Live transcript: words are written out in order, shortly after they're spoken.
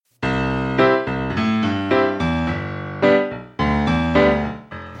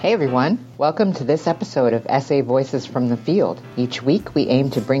Hey everyone, welcome to this episode of Essay Voices from the Field. Each week we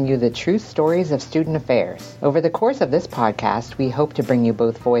aim to bring you the true stories of student affairs. Over the course of this podcast, we hope to bring you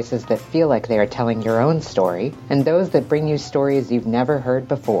both voices that feel like they are telling your own story, and those that bring you stories you've never heard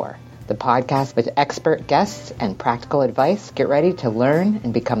before. The podcast with expert guests and practical advice. Get ready to learn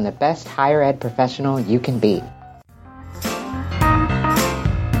and become the best higher ed professional you can be.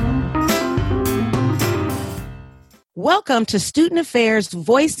 Welcome to Student Affairs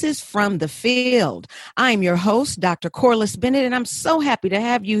Voices from the Field. I'm your host, Dr. Corliss Bennett, and I'm so happy to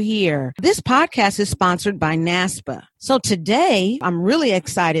have you here. This podcast is sponsored by NASPA. So today, I'm really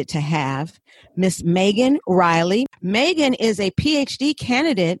excited to have Miss Meghan Riley. Meghan is a PhD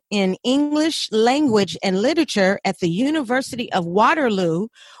candidate in English Language and Literature at the University of Waterloo,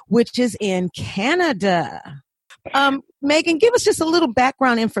 which is in Canada. Meghan, give us just a little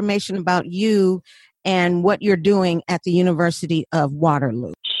background information about you and what you're doing at the University of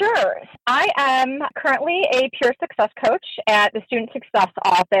Waterloo. Sure. I am currently a peer success coach at the Student Success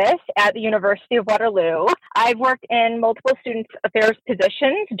Office at the University of Waterloo. I've worked in multiple student affairs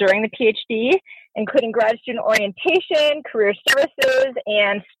positions during the PhD, including grad student orientation, career services,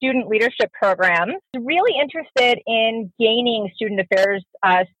 and student leadership programs. Really interested in gaining student affairs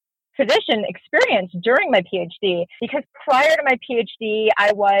physician experience during my PhD, because prior to my PhD,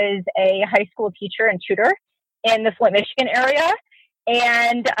 I was a high school teacher and tutor in the Flint, Michigan area.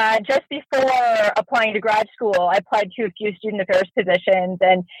 And just before applying to grad school, I applied to a few student affairs positions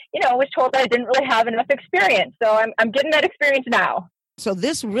and, was told that I didn't really have enough experience. So I'm getting that experience now. So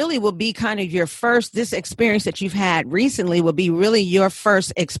this really will be kind of this experience that you've had recently will be really your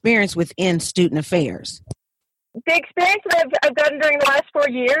first experience within student affairs. The experience that I've gotten during the last 4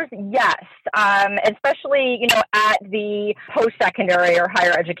 years, yes, especially, at the post-secondary or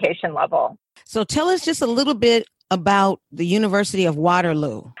higher education level. So tell us just a little bit about the University of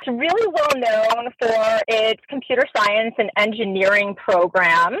Waterloo. It's really well known for its computer science and engineering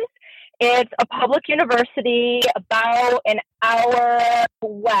programs. It's a public university about an hour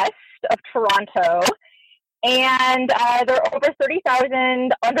west of Toronto, and there are over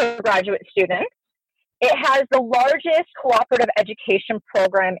 30,000 undergraduate students. It has the largest cooperative education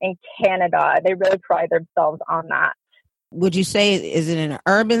program in Canada. They really pride themselves on that. Would you say, is it an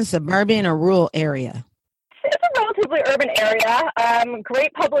urban, suburban, or rural area? It's a relatively urban area.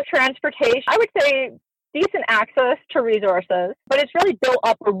 Great public transportation. I would say decent access to resources, but it's really built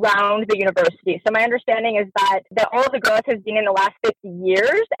up around the university. So my understanding is that all of the growth has been in the last 50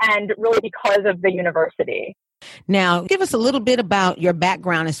 years and really because of the university. Now, give us a little bit about your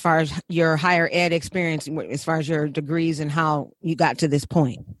background as far as your higher ed experience, as far as your degrees and how you got to this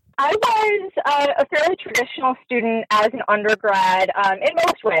point. I was a fairly traditional student as an undergrad in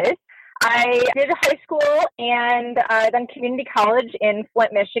most ways. I did high school and then community college in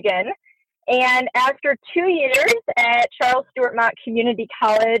Flint, Michigan. And after 2 years at Charles Stewart Mott Community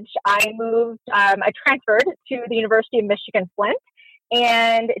College, I transferred to the University of Michigan, Flint,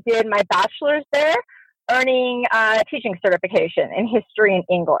 and did my bachelor's there, earning a teaching certification in history and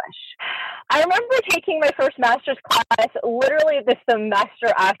English. I remember taking my first master's class literally the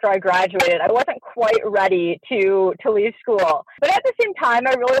semester after I graduated. I wasn't quite ready to leave school. But at the same time,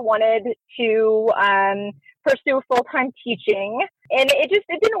 I really wanted to pursue full-time teaching. And it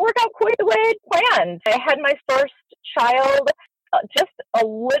didn't work out quite the way I'd planned. I had my first child just a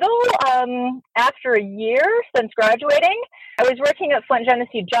little after a year since graduating. I was working at Flint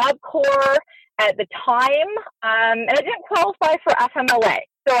Genesee Job Corps at the time, and I didn't qualify for FMLA,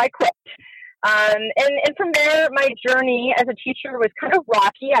 so I quit. And from there, my journey as a teacher was kind of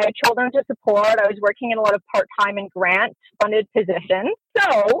rocky. I had children to support. I was working in a lot of part-time and grant-funded positions.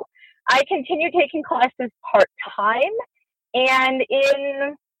 So I continued taking classes part-time, and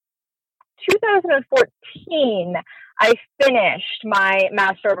in 2014, I finished my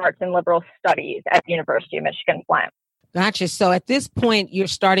Master of Arts in Liberal Studies at the University of Michigan, Flint. Gotcha. So at this point, you're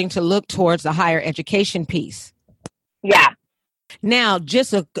starting to look towards the higher education piece. Yeah. Now,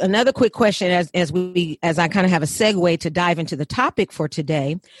 just another quick question as I kind of have a segue to dive into the topic for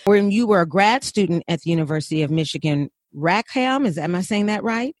today. When you were a grad student at the University of Michigan, Rackham, am I saying that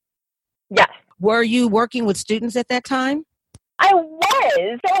right? Yes. Were you working with students at that time? I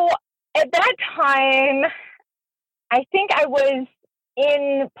was. So at that time, I think I was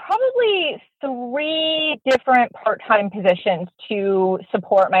in probably 3 different part-time positions to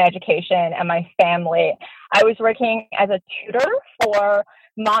support my education and my family. I was working as a tutor for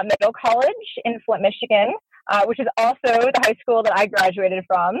Mott Middle College in Flint, Michigan, which is also the high school that I graduated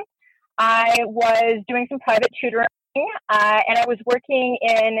from. I was doing some private tutoring, and I was working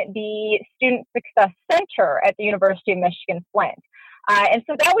in the Student Success Center at the University of Michigan, Flint. And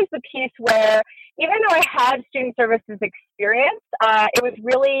so that was the piece where, even though I had student services experience, it was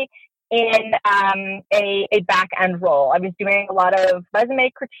really in a back-end role. I was doing a lot of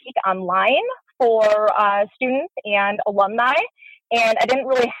resume critique online for students and alumni, and I didn't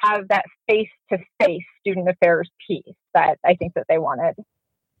really have that face-to-face student affairs piece that I think that they wanted.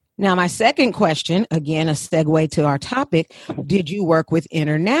 Now, my second question, again, a segue to our topic, did you work with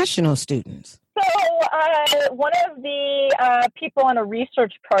international students? So one of the people on a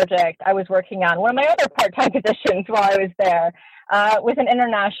research project I was working on, one of my other part-time positions while I was there, was an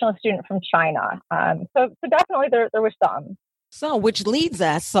international student from China. So definitely there was some. So, which leads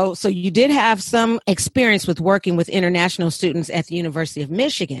us, so you did have some experience with working with international students at the University of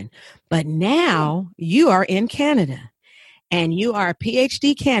Michigan, but now you are in Canada and you are a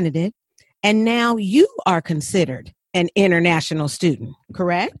PhD candidate, and now you are considered an international student,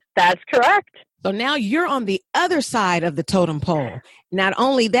 correct? That's correct. So now you're on the other side of the totem pole. Not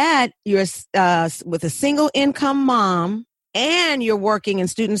only that, you're with a single income mom, and you're working in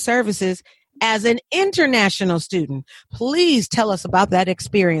student services as an international student. Please tell us about that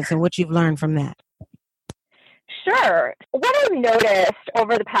experience and what you've learned from that. Sure. What I've noticed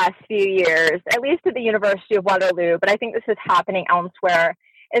over the past few years, at least at the University of Waterloo, but I think this is happening elsewhere,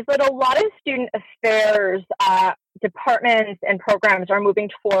 is that a lot of student affairs departments and programs are moving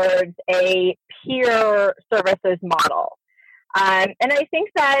towards a peer services model. And I think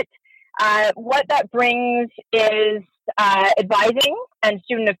that what that brings is advising and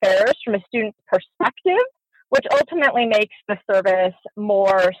student affairs from a student's perspective, which ultimately makes the service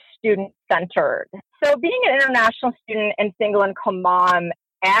more student-centered. So being an international student and single-income mom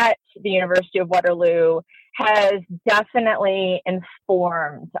at the University of Waterloo has definitely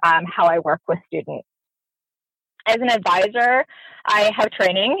informed how I work with students. As an advisor, I have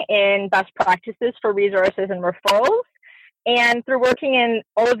training in best practices for resources and referrals. And through working in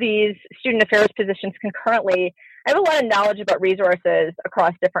all of these student affairs positions concurrently, I have a lot of knowledge about resources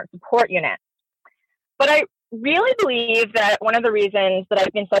across different support units. But I really believe that one of the reasons that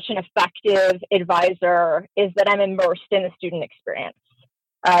I've been such an effective advisor is that I'm immersed in the student experience,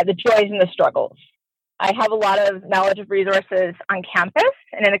 the joys and the struggles. I have a lot of knowledge of resources on campus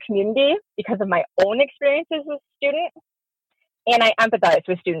and in the community because of my own experiences as a student. And I empathize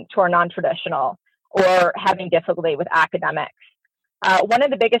with students who are non-traditional or having difficulty with academics. One of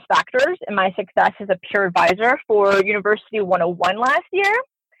the biggest factors in my success as a peer advisor for University 101 last year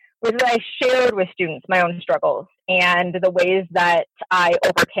was that I shared with students my own struggles and the ways that I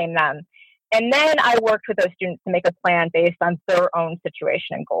overcame them. And then I worked with those students to make a plan based on their own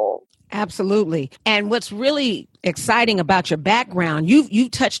situation and goals. Absolutely. And what's really exciting about your background, you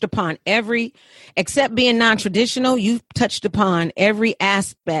touched upon every, except being non-traditional, you've touched upon every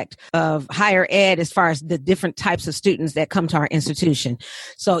aspect of higher ed as far as the different types of students that come to our institution.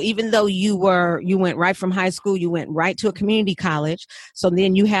 So even though you went right from high school, you went right to a community college. So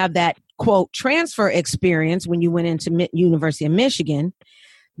then you have that, quote, transfer experience when you went into University of Michigan.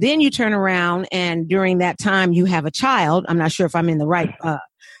 Then you turn around and during that time you have a child. I'm not sure if I'm in the right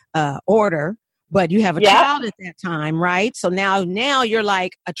order, but you have a child at that time, right? So now you're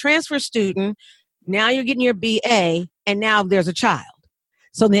like a transfer student. Now you're getting your BA and now there's a child.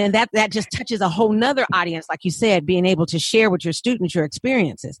 So then that just touches a whole nother audience, like you said, being able to share with your students your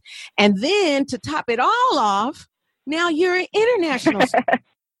experiences. And then to top it all off, now you're an international student.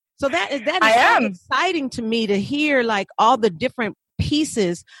 So that is so exciting to me to hear like all the different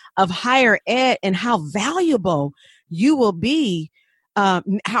pieces of higher ed and how valuable you will be,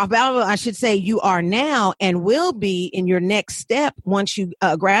 how valuable I should say you are now and will be in your next step once you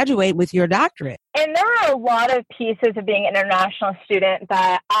graduate with your doctorate. And there are a lot of pieces of being an international student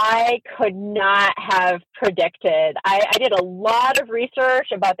that I could not have predicted. I did a lot of research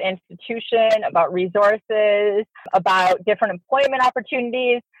about the institution, about resources, about different employment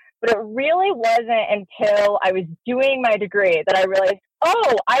opportunities. But it really wasn't until I was doing my degree that I realized,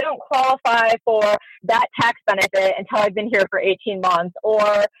 oh, I don't qualify for that tax benefit until I've been here for 18 months.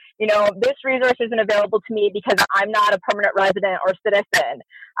 Or, this resource isn't available to me because I'm not a permanent resident or citizen.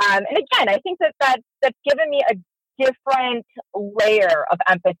 And again, I think that's given me a different layer of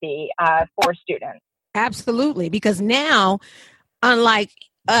empathy for students. Absolutely. Because now, unlike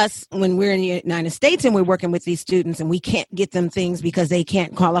us when we're in the United States and we're working with these students and we can't get them things because they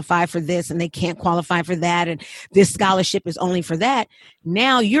can't qualify for this and they can't qualify for that and this scholarship is only for that.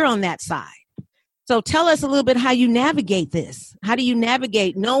 Now you're on that side. So tell us a little bit how you navigate this. How do you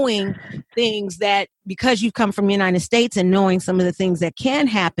navigate knowing things that because you've come from the United States and knowing some of the things that can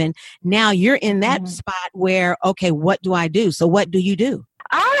happen, now you're in that spot where, okay, what do I do? So what do you do?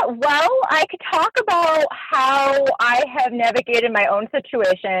 Well, I could talk about how I have navigated my own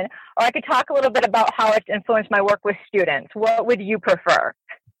situation, or I could talk a little bit about how it's influenced my work with students. What would you prefer?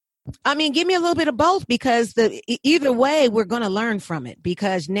 I mean, give me a little bit of both, because either way, we're going to learn from it,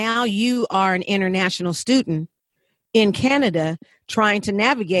 because now you are an international student in Canada trying to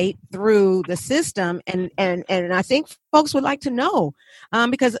navigate through the system. And I think folks would like to know,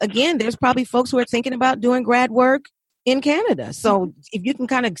 because again, there's probably folks who are thinking about doing grad work in Canada. So if you can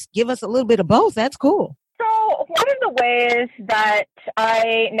kind of give us a little bit of both, that's cool. So one of the ways that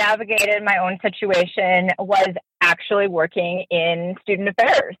I navigated my own situation was actually working in student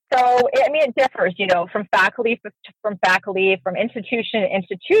affairs. So, I mean, it differs, from faculty, from institution to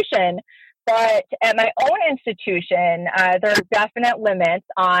institution. But at my own institution, there are definite limits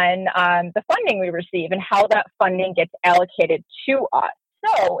on the funding we receive and how that funding gets allocated to us.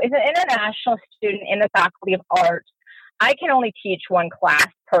 So as an international student in the Faculty of Arts, I can only teach one class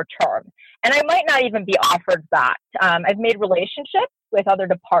per term, and I might not even be offered that. I've made relationships with other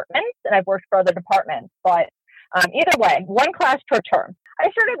departments, and I've worked for other departments, but either way, one class per term.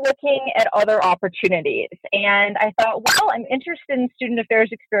 I started looking at other opportunities, and I thought, well, I'm interested in student affairs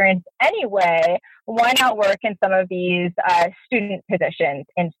experience anyway. Why not work in some of these student positions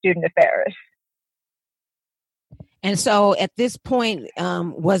in student affairs? And so at this point,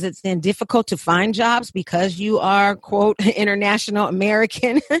 was it then difficult to find jobs because you are, quote, international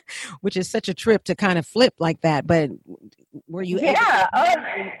American, which is such a trip to kind of flip like that? But were you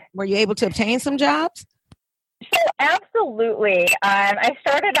able to obtain some jobs? So absolutely. I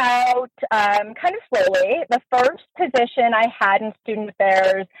started out kind of slowly. The first position I had in student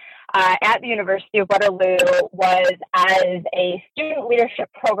affairs at the University of Waterloo was as a student leadership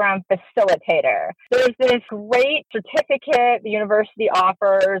program facilitator. There's this great certificate the university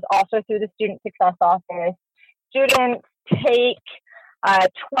offers, also through the Student Success Office. Students take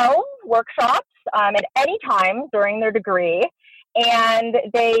 12 workshops at any time during their degree, and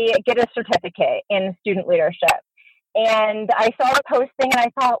they get a certificate in student leadership. And I saw a posting and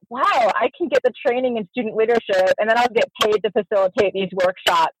I thought, wow, I can get the training in student leadership and then I'll get paid to facilitate these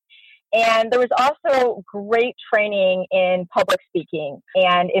workshops. And there was also great training in public speaking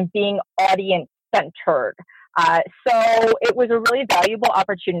and in being audience centered. So it was a really valuable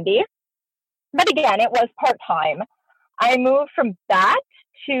opportunity. But again, it was part-time. I moved from that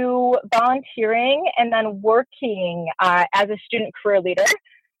to volunteering and then working as a student career leader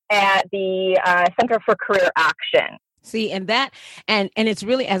at the Center for Career Action. See, and it's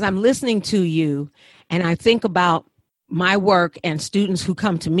really, as I'm listening to you and I think about my work and students who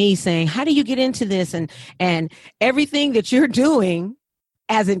come to me saying, how do you get into this? And everything that you're doing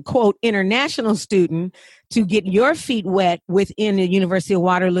as a, quote, international student to get your feet wet within the University of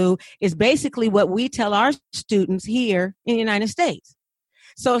Waterloo is basically what we tell our students here in the United States.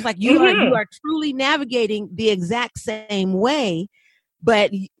 So it's like you are truly navigating the exact same way,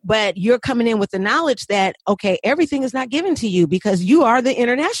 but you're coming in with the knowledge that, okay, everything is not given to you because you are the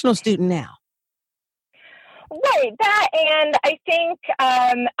international student now. Right, that, and I think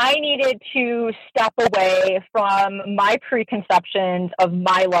I needed to step away from my preconceptions of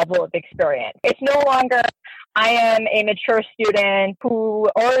my level of experience. It's no longer I am a mature student who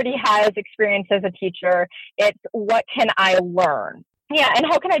already has experience as a teacher. It's what can I learn? Yeah, and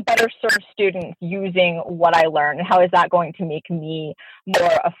how can I better serve students using what I learn? And how is that going to make me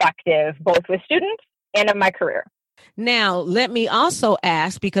more effective, both with students and in my career? Now, let me also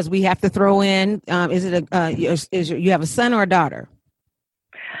ask, because we have to throw in, you have a son or a daughter?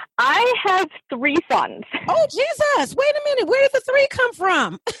 I have 3 sons. Oh, Jesus. Wait a minute. Where did the 3 come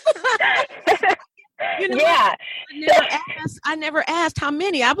from? Yeah. I never asked how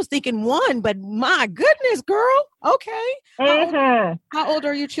many. I was thinking 1, but my goodness, girl. Okay. How old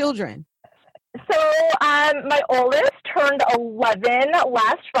are your children? So my oldest turned 11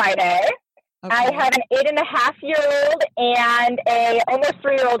 last Friday. Okay. I have an 8.5-year-old and a almost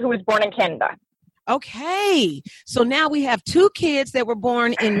 3-year-old who was born in Canada. Okay. So now we have 2 kids that were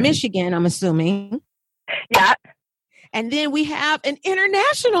born in Michigan, I'm assuming. Yeah. And then we have an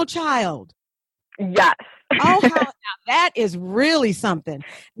international child. Yes. Now that is really something.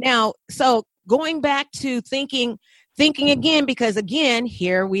 Now, so going back to thinking again, because again,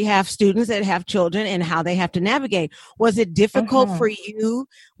 here we have students that have children and how they have to navigate. Was it difficult for you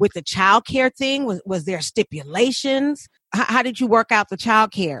with the childcare thing? Was there stipulations? How did you work out the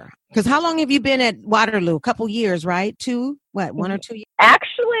childcare? Because how long have you been at Waterloo? A couple years, right? 2, 1 or 2 years?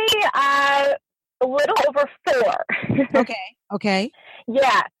 Actually, a little over 4. Okay.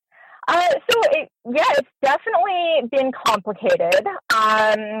 Yeah. It's definitely been complicated.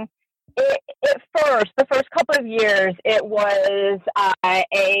 At first, the first couple of years, it was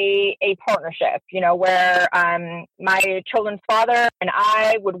a partnership, where my children's father and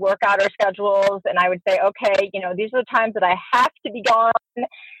I would work out our schedules, and I would say, okay, these are the times that I have to be gone.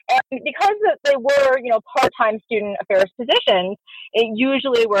 And because they were, part-time student affairs positions, it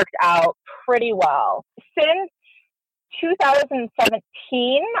usually worked out pretty well. Since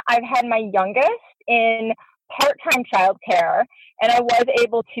 2017, I've had my youngest in part-time childcare, and I was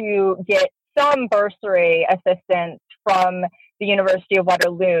able to get some bursary assistance from the University of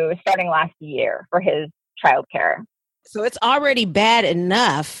Waterloo starting last year for his childcare. So it's already bad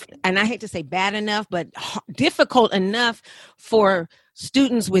enough, and I hate to say bad enough, but difficult enough for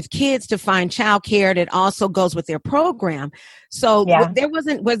students with kids to find childcare that also goes with their program. So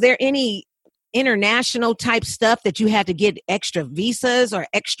was there any international type stuff that you had to get extra visas or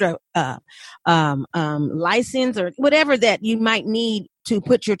extra license or whatever that you might need to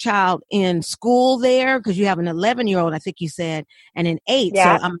put your child in school there? Because you have an 11-year-old, I think you said, and an 8.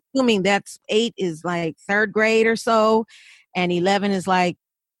 Yeah. So I'm assuming that's 8 is like 3rd grade or so, and 11 is like,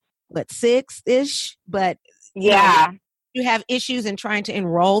 6-ish? But yeah, you have issues in trying to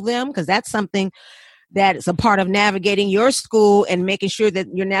enroll them, because that's something that is a part of navigating your school and making sure that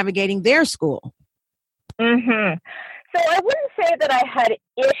you're navigating their school. Mm-hmm. So I wouldn't say that I had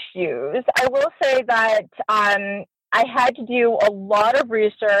issues. I will say that I had to do a lot of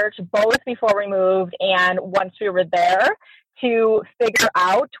research, both before we moved and once we were there, to figure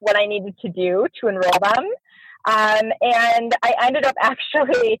out what I needed to do to enroll them. And I ended up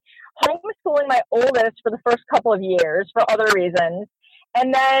actually homeschooling my oldest for the first couple of years for other reasons.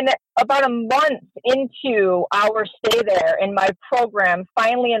 And then about a month into our stay there in my program,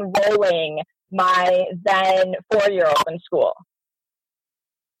 finally enrolling my then 4-year-old in school.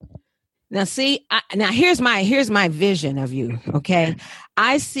 Now, see, here's my vision of you. Okay.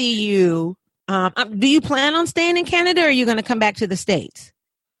 I see you. Do you plan on staying in Canada, or are you going to come back to the States?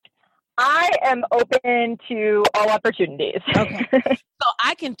 I am open to all opportunities. Okay. So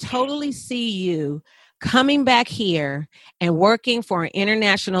I can totally see you coming back here and working for an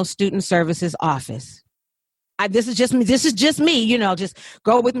international student services office. This is just me. Just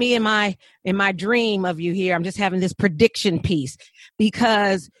go with me in my dream of you here. I'm just having this prediction piece,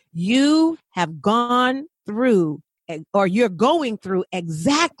 because you have gone through, or you're going through,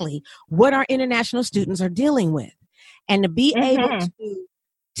 exactly what our international students are dealing with. And to be able to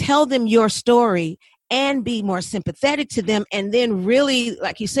tell them your story and be more sympathetic to them. And then really,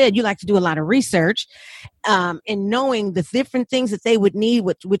 like you said, you like to do a lot of research and knowing the different things that they would need,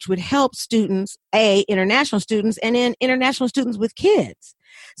 which would help students, international students, and then international students with kids.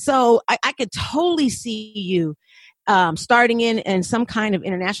 So I could totally see you starting in some kind of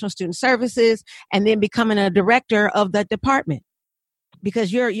international student services and then becoming a director of the department,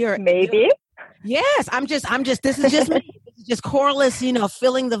 because you're maybe. Yes, this is just me. This is just Corliss,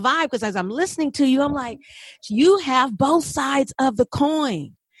 filling the vibe, because as I'm listening to you, I'm like, you have both sides of the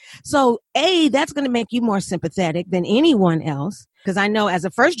coin. So that's going to make you more sympathetic than anyone else. Because I know as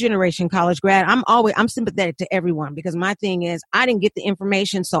a first generation college grad, I'm sympathetic to everyone, because my thing is I didn't get the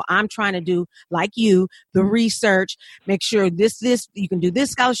information. So I'm trying to do, like you, the research, make sure this, you can do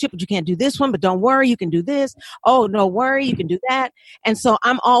this scholarship, but you can't do this one, but don't worry, you can do this. Oh, no worry, you can do that. And so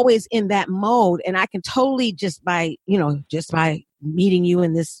I'm always in that mode, and I can totally just by meeting you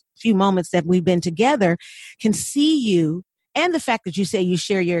in this few moments that we've been together, can see you. And the fact that you say you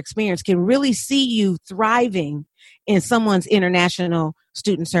share your experience, can really see you thriving in someone's international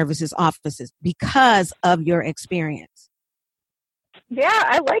student services offices because of your experience. Yeah,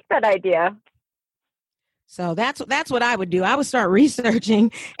 I like that idea. So that's what I would do. I would start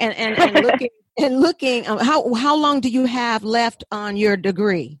researching and looking. How long do you have left on your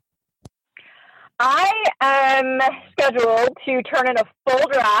degree? I am scheduled to turn in a full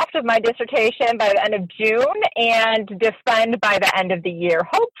draft of my dissertation by the end of June and defend by the end of the year,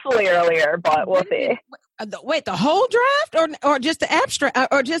 hopefully earlier, but we'll see. Wait, the whole draft or just the abstract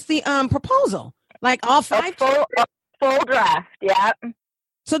or just the proposal? Like all 5? A full draft, yeah.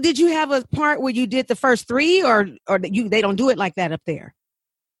 So did you have a part where you did the first 3 or they don't do it like that up there?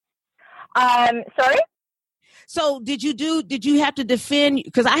 Sorry? So did you have to defend,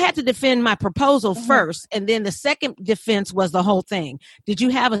 because I had to defend my proposal first, and then the second defense was the whole thing. Did you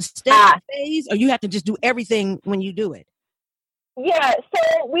have a step phase, or you have to just do everything when you do it? Yeah,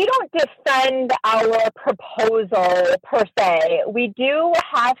 so we don't defend our proposal per se. We do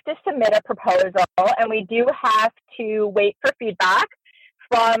have to submit a proposal, and we do have to wait for feedback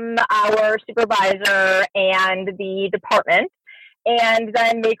from our supervisor and the department. and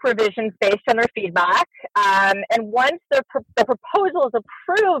then make revisions based on their feedback. And once the proposal is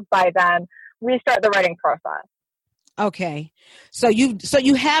approved by them, we start the writing process. Okay. So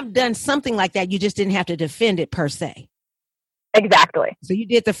you have done something like that. You just didn't have to defend it per se. Exactly. So you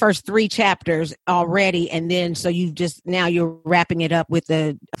did the first 3 chapters already, and then so now you're wrapping it up with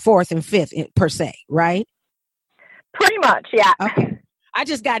the 4th and 5th per se, right? Pretty much, yeah. Okay. I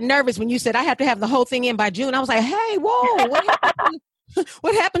just got nervous when you said I have to have the whole thing in by June. I was like, hey, whoa,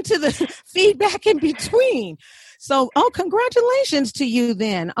 what happened to the feedback in between? So, congratulations to you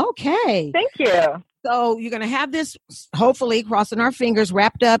then. Okay. Thank you. So you're going to have this, hopefully, crossing our fingers,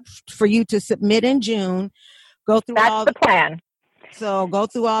 wrapped up for you to submit in June. That's the plan. So go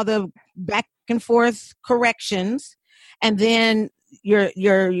through all the back and forth corrections, and then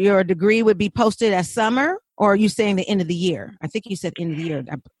your degree would be posted as summer, or are you saying the end of the year? I think you said end of the year.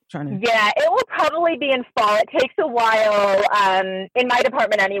 I'm trying to. Yeah, it will probably be in fall. It takes a while, in my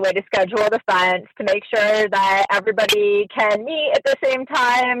department anyway, to schedule defense to make sure that everybody can meet at the same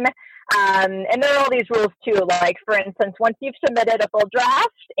time. And there are all these rules too, like for instance, once you've submitted a full draft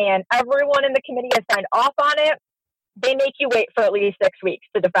and everyone in the committee has signed off on it, they make you wait for at least 6 weeks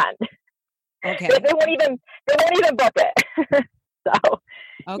to defend. Okay. They won't even book it. So,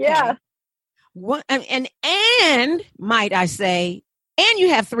 okay. Yeah. What, and might I say, and you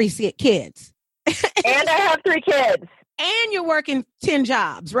have 3 kids. And I have 3 kids. And you're working 10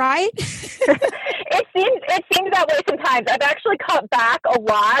 jobs, right? It seems that way sometimes. I've actually cut back a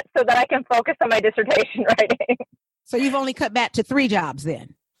lot so that I can focus on my dissertation writing. So you've only cut back to 3 jobs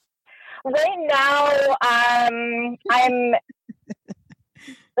then? Right now,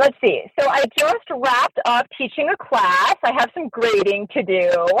 let's see. So I just wrapped up teaching a class. I have some grading to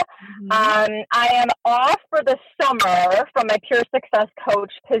do. Mm-hmm. I am off for the summer from my peer success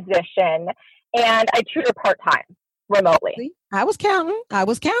coach position, and I tutor part-time remotely. See? I was counting. I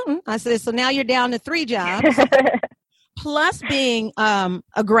said, so now you're down to 3 jobs, plus being a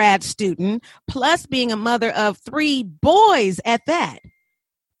grad student, plus being a mother of 3 boys at that.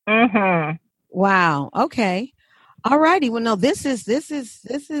 Mm-hmm. Wow. Okay. All righty. Well, no, this is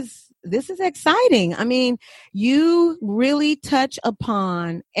exciting. I mean, you really touch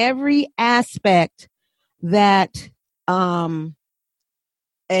upon every aspect that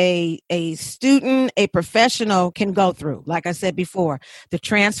a student, a professional can go through. Like I said before, the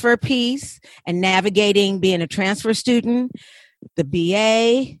transfer piece and navigating being a transfer student, the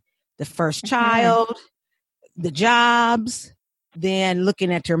BA, the first child, the jobs, then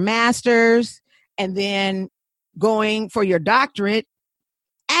looking at your master's, and then going for your doctorate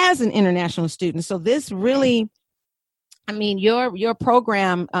as an international student. So this really, I mean, your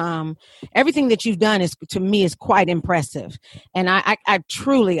program, everything that you've done to me is quite impressive. And I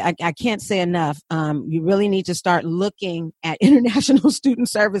truly, I can't say enough. You really need to start looking at international student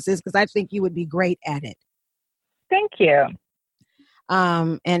services, because I think you would be great at it. Thank you.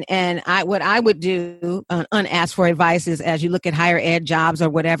 What I would do, unasked for advice, is as you look at higher ed jobs or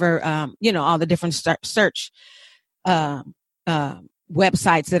whatever, all the different search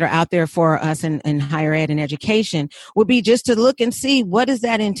websites that are out there for us in higher ed and education, would be just to look and see, what does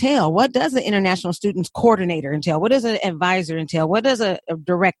that entail? What does an international students coordinator entail? What does an advisor entail? What does a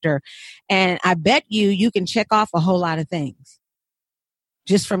director? And I bet you can check off a whole lot of things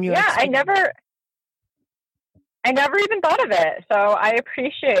just from your experience. I never even thought of it. So I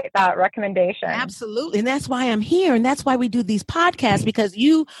appreciate that recommendation. Absolutely. And that's why I'm here. And that's why we do these podcasts, because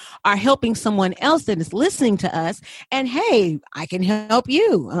you are helping someone else that is listening to us. And hey, I can help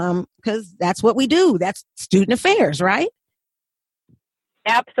you, because that's what we do. That's student affairs, right?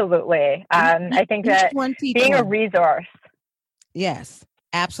 Absolutely. I think that being a resource. Yes.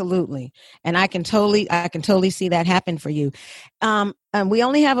 Absolutely. And I can totally see that happen for you. And we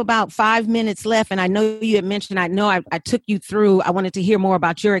only have about 5 minutes left. And I know you had mentioned, I took you through, I wanted to hear more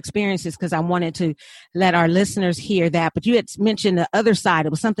about your experiences, because I wanted to let our listeners hear that. But you had mentioned the other side.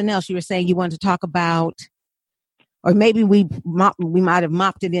 It was something else you were saying you wanted to talk about. Or maybe we might have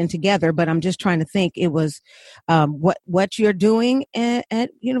mopped it in together, but I'm just trying to think. It was what you're doing at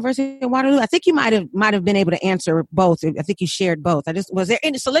University of Waterloo. I think you might have been able to answer both. I think you shared both.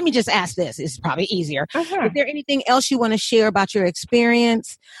 So let me just ask this. It's probably easier. Uh-huh. Is there anything else you want to share about your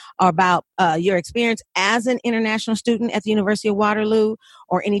experience, or about your experience as an international student at the University of Waterloo,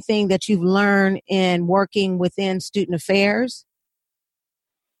 or anything that you've learned in working within student affairs?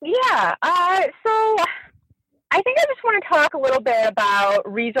 Yeah. So I think I just want to talk a little bit about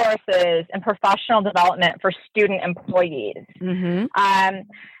resources and professional development for student employees. Mm-hmm.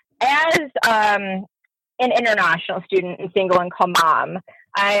 As an international student and single income mom,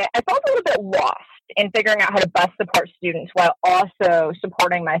 I felt a little bit lost in figuring out how to best support students while also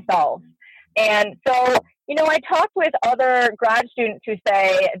supporting myself. And so, I talk with other grad students who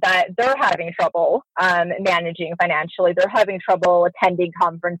say that they're having trouble managing financially. They're having trouble attending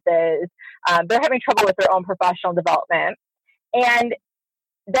conferences. They're having trouble with their own professional development. And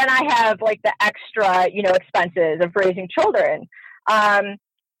then I have like the extra, expenses of raising children. And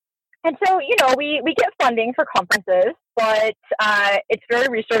so, we get funding for conferences, but it's very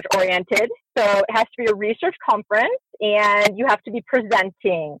research oriented. So it has to be a research conference and you have to be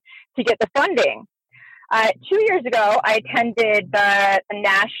presenting to get the funding. 2 years ago, I attended the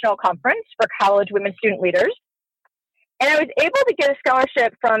national conference for college women student leaders. And I was able to get a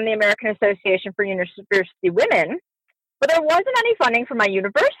scholarship from the American Association for University Women, but there wasn't any funding from my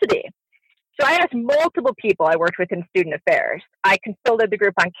university. So I asked multiple people I worked with in student affairs. I consulted the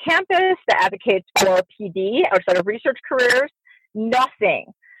group on campus that advocates for PD outside of research careers. Nothing.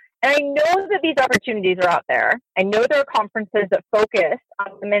 And I know that these opportunities are out there. I know there are conferences that focus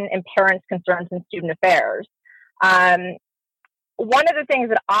on women and parents' concerns in student affairs. One of the things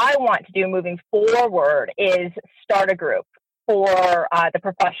that I want to do moving forward is start a group for the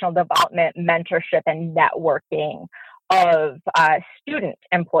professional development, mentorship, and networking of student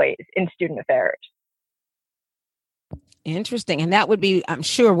employees in student affairs. Interesting. And that would be, I'm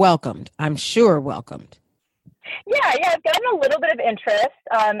sure, welcomed. Yeah, I've gotten a little bit of interest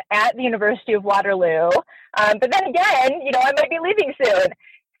at the University of Waterloo. But then again, I might be leaving soon.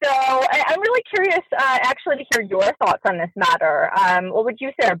 So I'm really curious actually to hear your thoughts on this matter. What would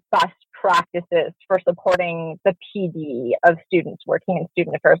you say are best practices for supporting the PD of students working in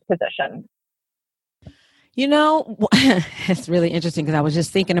student affairs positions? It's really interesting because I was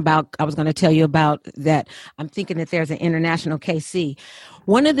just thinking I was going to tell you about that. I'm thinking that there's an international KC.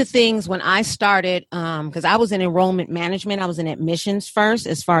 One of the things when I started, because I was in enrollment management, I was in admissions first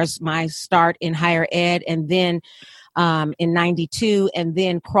as far as my start in higher ed, and then in 92, and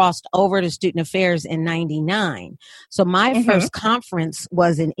then crossed over to student affairs in 99. So my first conference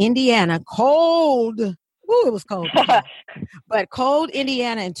was in Indiana, cold. Ooh, it was cold. But cold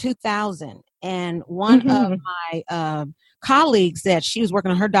Indiana in 2000. And one of my colleagues that she was working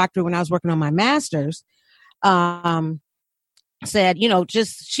on her doctorate when I was working on my master's said,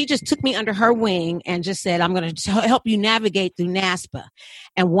 she just took me under her wing and just said, I'm going to help you navigate through NASPA.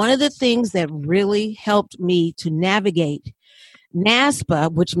 And one of the things that really helped me to navigate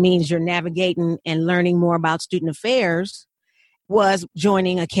NASPA, which means you're navigating and learning more about student affairs, was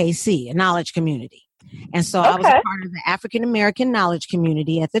joining a KC, a knowledge community. And so I was a part of the African American knowledge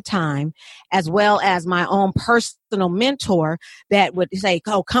community at the time, as well as my own personal mentor that would say,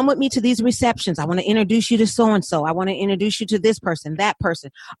 oh, come with me to these receptions. I want to introduce you to so-and-so. I want to introduce you to this person, that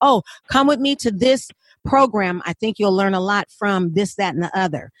person. Oh, come with me to this program. I think you'll learn a lot from this, that, and the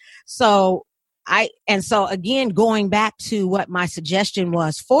other. So again, going back to what my suggestion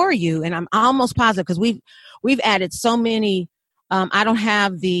was for you, and I'm almost positive because we've added so many. I don't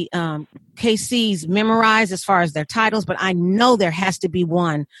have the KCs memorized as far as their titles, but I know there has to be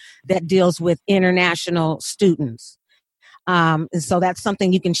one that deals with international students. And so that's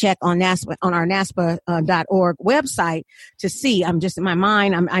something you can check on NASPA, on our NASPA.org website to see. I'm just in my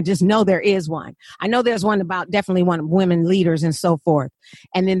mind. I just know there is one. I know there's one about definitely one women leaders and so forth.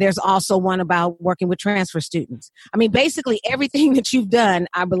 And then there's also one about working with transfer students. I mean, basically everything that you've done,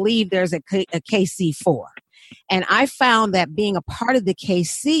 I believe there's a KC for. And I found that being a part of the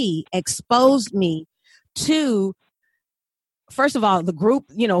KC exposed me to, first of all, the group,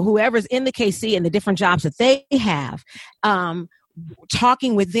 whoever's in the KC and the different jobs that they have,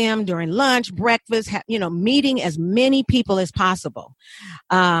 talking with them during lunch, breakfast, meeting as many people as possible.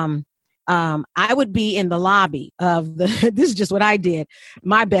 I would be in the lobby of this is just what I did.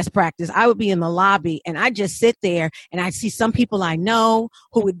 My best practice. I would be in the lobby and I just sit there and I see some people I know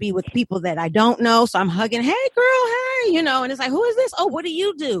who would be with people that I don't know. So I'm hugging, hey girl, hey, and it's like, who is this? Oh, what do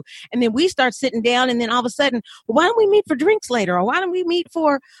you do? And then we start sitting down and then all of a sudden, well, why don't we meet for drinks later? Or why don't we meet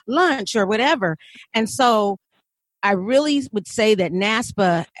for lunch or whatever? And so I really would say that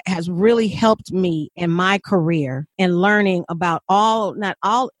NASPA has really helped me in my career in learning about not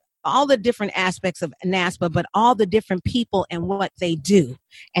all the different aspects of NASPA, but all the different people and what they do.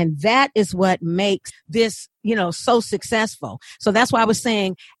 And that is what makes this, so successful. So that's why I was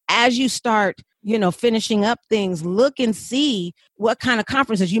saying, as you start, finishing up things, look and see what kind of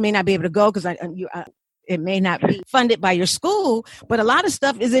conferences you may not be able to go because it may not be funded by your school, but a lot of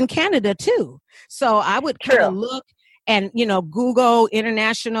stuff is in Canada too. So I would kind of look and, Google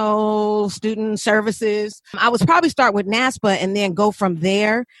International Student Services. I would probably start with NASPA and then go from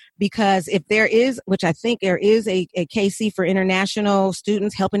there, because if there is, which I think there is a KC for international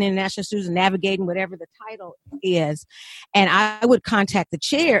students, helping international students navigating whatever the title is. And I would contact the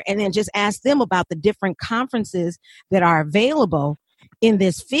chair and then just ask them about the different conferences that are available in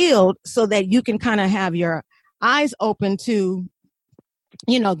this field, so that you can kind of have your eyes open to,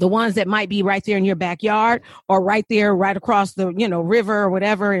 the ones that might be right there in your backyard, or right there, right across the, river or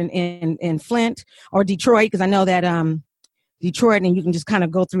whatever in Flint or Detroit. Because I know that Detroit, and you can just kind of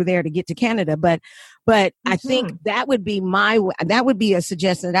go through there to get to Canada. But I think that would be a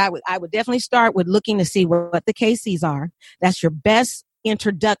suggestion that I would definitely start with looking to see what the KCs are. That's your best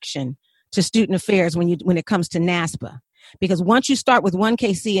introduction to student affairs when it comes to NASPA. Because once you start with one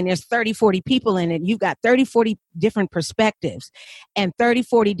KC and there's 30, 40 people in it, you've got 30, 40 different perspectives and 30,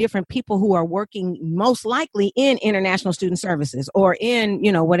 40 different people who are working most likely in international student services, or in,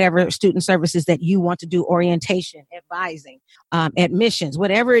 whatever student services that you want to do, orientation, advising, admissions,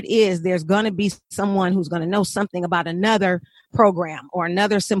 whatever it is. There's going to be someone who's going to know something about another program or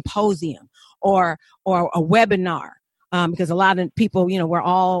another symposium or a webinar. Because a lot of people, we're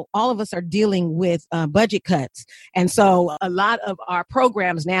all of us are dealing with budget cuts. And so a lot of our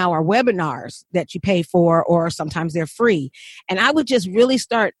programs now are webinars that you pay for, or sometimes they're free. And I would just really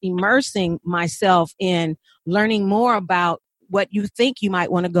start immersing myself in learning more about what you think you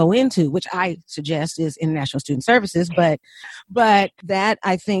might want to go into, which I suggest is international student services. But that,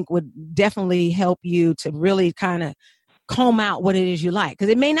 I think, would definitely help you to really kind of comb out what it is you like. Because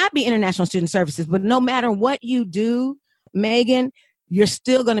it may not be international student services, but no matter what you do, Meghan, you're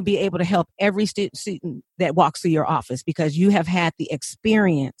still going to be able to help every student that walks through your office, because you have had the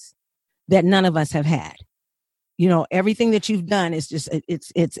experience that none of us have had. Everything that you've done is just,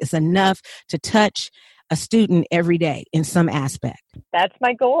 it's enough to touch a student every day in some aspect. That's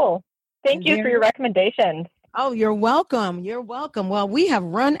my goal. Thank you for your recommendations. Oh, you're welcome. You're welcome. Well, we have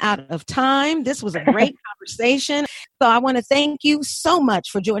run out of time. This was a great conversation. So I want to thank you so much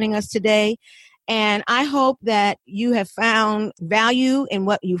for joining us today. And I hope that you have found value in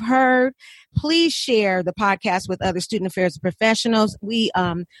what you've heard. Please share the podcast with other student affairs professionals. We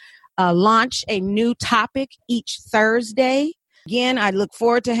launch a new topic each Thursday. Again, I look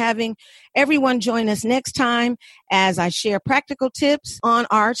forward to having everyone join us next time as I share practical tips on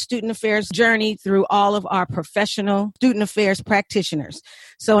our student affairs journey through all of our professional student affairs practitioners.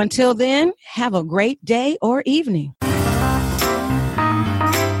 So until then, have a great day or evening.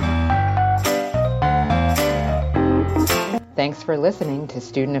 Thanks for listening to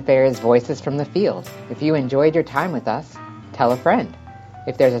Student Affairs Voices from the Field. If you enjoyed your time with us, tell a friend.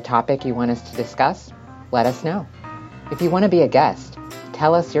 If there's a topic you want us to discuss, let us know. If you want to be a guest,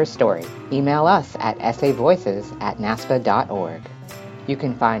 tell us your story. Email us at essayvoices@naspa.org. You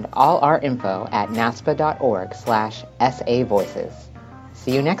can find all our info at naspa.org/essayvoices.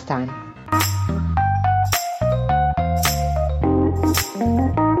 See you next time.